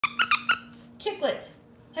Chicklet,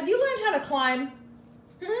 have you learned how to climb?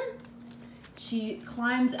 Hmm? She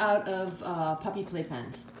climbs out of puppy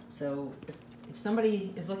playpens. So if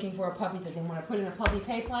somebody is looking for a puppy that they want to put in a puppy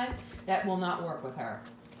playpen, that will not work with her.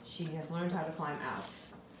 She has learned how to climb out.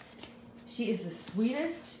 She is the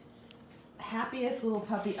sweetest, happiest little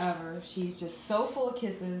puppy ever. She's just so full of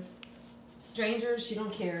kisses. Strangers, she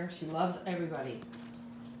don't care. She loves everybody.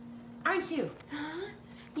 Aren't you? Huh?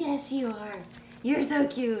 Yes, you are. You're so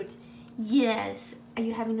cute. Yes. Are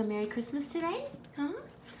you having a Merry Christmas today? Huh?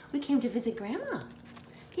 We came to visit Grandma.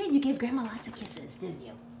 Yeah, you gave Grandma lots of kisses, didn't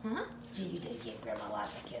you? Huh? Yeah, you did give Grandma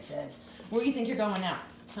lots of kisses. Where do you think you're going now?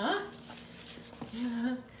 Huh?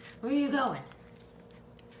 Where are you going?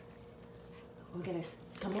 We're gonna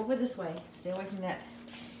come over this way. Stay away from that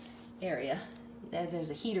area. There's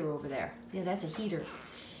a heater over there. Yeah, that's a heater.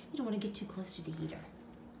 You don't want to get too close to the heater.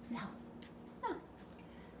 No. No.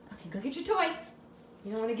 Okay, go get your toy.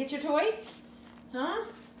 You don't want to get your toy? Huh?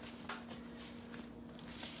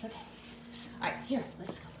 Okay. All right, here,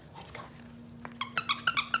 let's go. Let's go.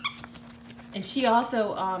 And she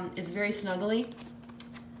also is very snuggly.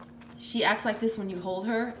 She acts like this when you hold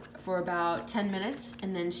her for about 10 minutes,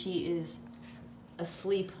 and then she is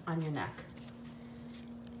asleep on your neck.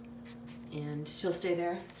 And she'll stay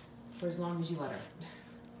there for as long as you let her.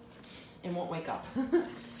 And won't wake up.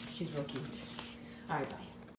 She's real cute. All right, bye.